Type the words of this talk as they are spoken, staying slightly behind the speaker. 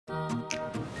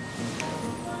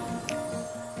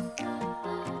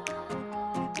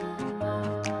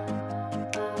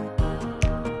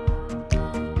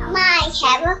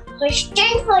have a question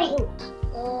for you.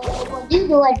 What do you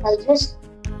do at BYJU'S?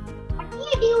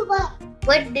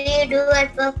 What do you do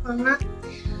at work, Mama?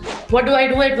 What do I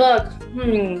do at work?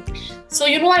 So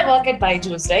you know I work at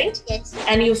BYJU'S, right? Yes.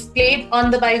 And you've played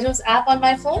on the BYJU'S app on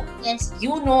my phone? Yes.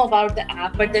 You know about the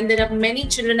app, but then there are many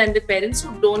children and their parents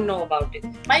who don't know about it.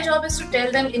 My job is to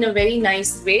tell them in a very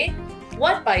nice way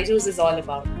what BYJU'S is all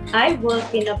about. I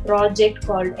work in a project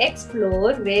called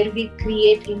Explore, where we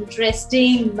create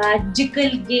interesting,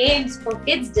 magical games for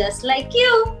kids just like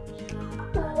you.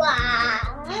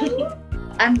 Wow.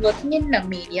 I'm working in a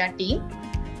media team.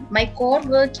 My core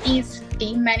work is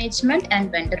team management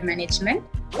and vendor management.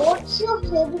 What's your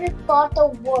favorite part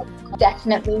of work?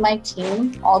 Definitely my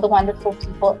team, all the wonderful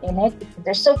people in it.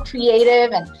 They're so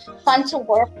creative and fun to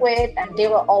work with, and they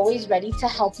were always ready to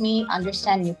help me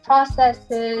understand new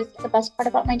processes. The best part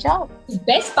about my job. The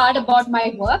best part about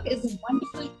my work is the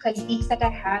wonderful colleagues that I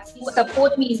have who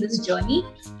support me in this journey,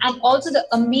 and also the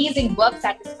amazing work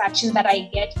satisfaction that I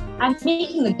get. I'm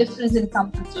making a difference in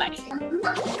someone's life.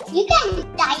 You can be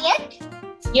tired.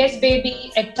 Yes,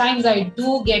 baby, at times I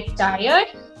do get tired,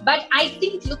 but I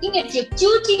think looking at your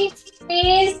cutie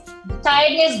face, the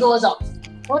tiredness goes off.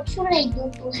 What should I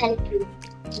do to help you?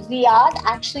 Ziad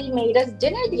actually made us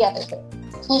dinner the other day.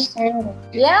 Cheese sandwich.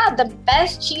 Yeah, the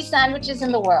best cheese sandwiches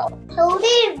in the world. How do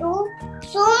you do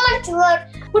so much work?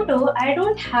 Kudo, I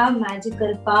don't have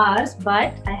magical powers,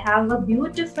 but I have a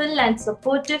beautiful and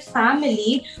supportive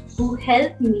family who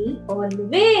help me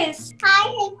always.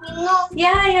 I help you know.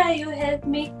 Yeah, you help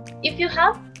me. If you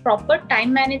have proper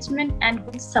time management and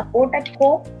good support at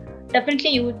home,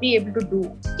 definitely you would be able to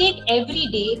do. Take every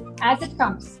day as it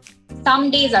comes.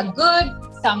 Some days are good,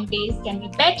 some days can be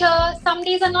better, some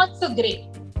days are not so great.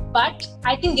 But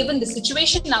I think given the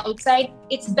situation outside,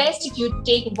 it's best if you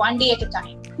take one day at a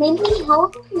time. Maybe how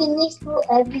to finish through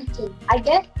everything. I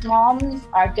guess moms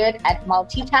are good at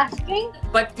multitasking.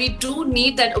 But we do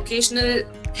need that occasional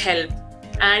help.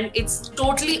 And it's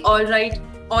totally alright,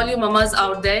 all you mamas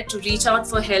out there, to reach out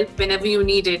for help whenever you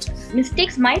need it.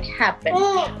 Mistakes might happen,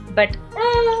 but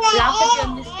laugh at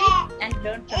your mistakes and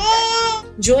learn from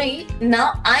them. Joey,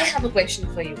 now I have a question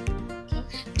for you.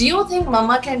 Do you think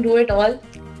mama can do it all?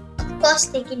 Of course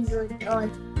they can do it all.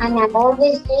 And I'm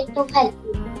always there to help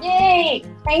you. Yay!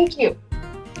 Thank you.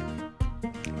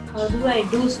 How do I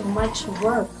do so much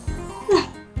work?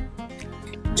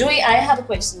 Joey, I have a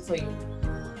question for you.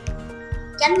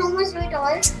 Can mamas do it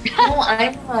all? No,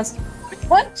 I'm asking.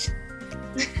 What?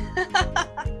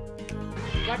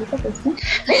 My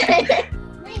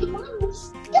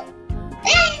moms.